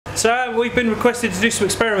So we've been requested to do some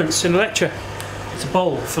experiments in a lecture. It's a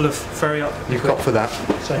bowl full of very up. You've got for that.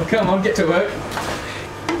 So well, come on, get to work.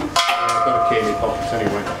 I've got a key in your pockets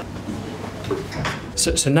anyway.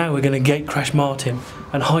 So now we're going to gate crash Martin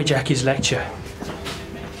and hijack his lecture.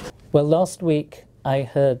 Well, last week I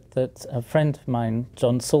heard that a friend of mine,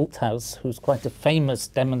 John Salthouse, who's quite a famous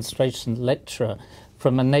demonstration lecturer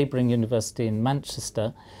from a neighbouring university in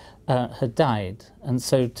Manchester, had died. And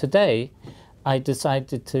so today I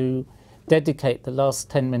decided to dedicate the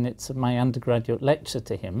last 10 minutes of my undergraduate lecture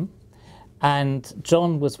to him. And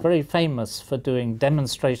John was very famous for doing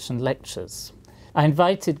demonstration lectures. I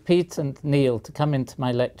invited Pete and Neil to come into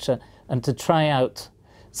my lecture and to try out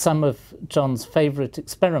some of John's favourite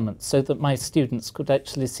experiments so that my students could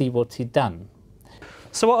actually see what he'd done.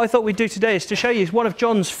 So what I thought we'd do today is to show you one of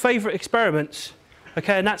John's favourite experiments.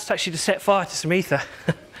 Okay, and that's actually to set fire to some ether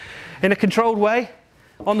in a controlled way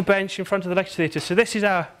on the bench in front of the lecture theatre. So this is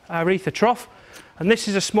our ether trough, and this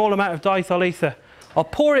is a small amount of diethyl ether. I'll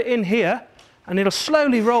pour it in here and it'll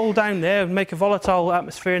slowly roll down there and make a volatile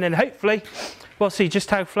atmosphere, and then hopefully we'll see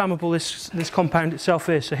just how flammable this compound itself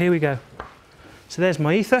is. So here we go. So there's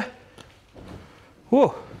my ether.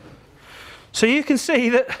 Whoa. So you can see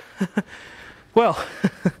that, well,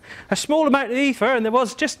 a small amount of ether, and there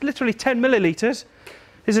was just literally 10 millilitres,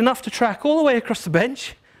 is enough to track all the way across the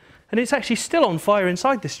bench, and it's actually still on fire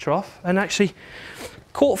inside this trough, and actually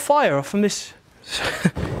caught fire from this.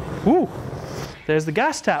 Ooh, there's the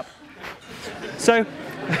gas tap. So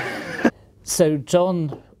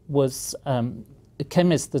John was a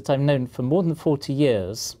chemist that I've known for more than 40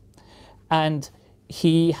 years, and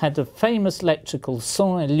he had a famous lecture called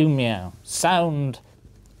Son et Lumière, sound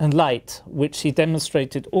and light, which he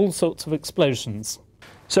demonstrated all sorts of explosions.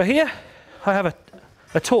 So here I have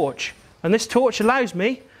a torch, and this torch allows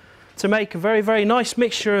me to make a very, very nice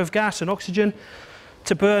mixture of gas and oxygen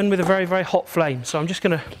to burn with a very, very hot flame. So I'm just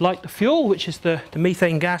going to light the fuel, which is the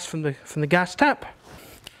methane gas from the gas tap,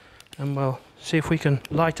 and we'll see if we can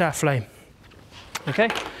light our flame. Okay,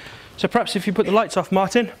 so perhaps if you put the lights off,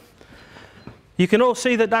 Martin, you can all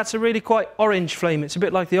see that that's a really quite orange flame. It's a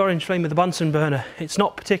bit like the orange flame of the Bunsen burner. It's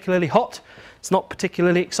not particularly hot, it's not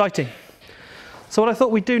particularly exciting. So what I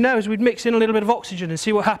thought we'd do now is we'd mix in a little bit of oxygen and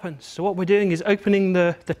see what happens. So what we're doing is opening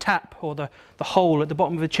the tap, or the hole at the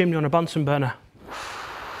bottom of the chimney on a Bunsen burner.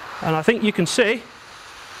 And I think you can see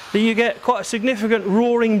that you get quite a significant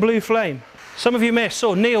roaring blue flame. Some of you may have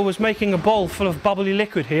saw Neil was making a bowl full of bubbly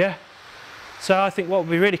liquid here. So I think what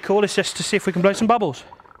would be really cool is just to see if we can blow some bubbles.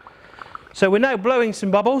 So we're now blowing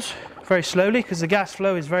some bubbles very slowly, because the gas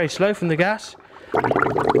flow is very slow from the gas.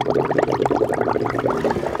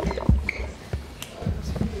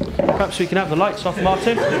 Perhaps we can have the lights off,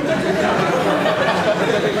 Martin.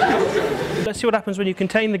 Let's see what happens when you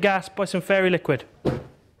contain the gas by some fairy liquid.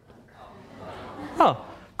 Oh,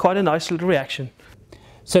 quite a nice little reaction.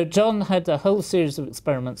 So John had a whole series of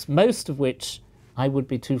experiments, most of which I would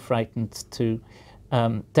be too frightened to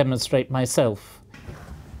demonstrate myself.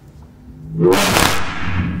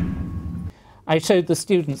 I showed the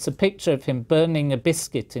students a picture of him burning a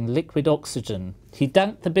biscuit in liquid oxygen. He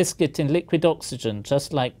dunked the biscuit in liquid oxygen,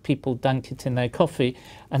 just like people dunk it in their coffee,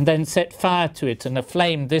 and then set fire to it, and a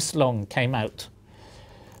flame this long came out.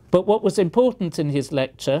 But what was important in his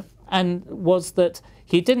lecture was that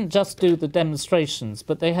he didn't just do the demonstrations,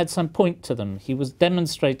 but they had some point to them. He was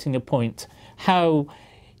demonstrating a point, how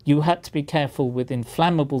you had to be careful with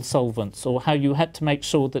inflammable solvents, or how you had to make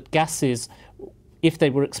sure that gases, if they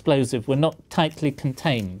were explosive, were not tightly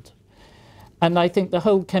contained. And I think the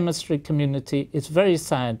whole chemistry community is very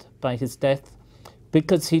sad by his death,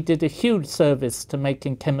 because he did a huge service to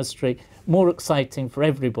making chemistry more exciting for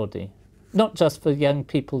everybody, not just for young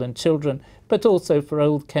people and children, but also for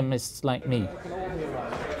old chemists like me.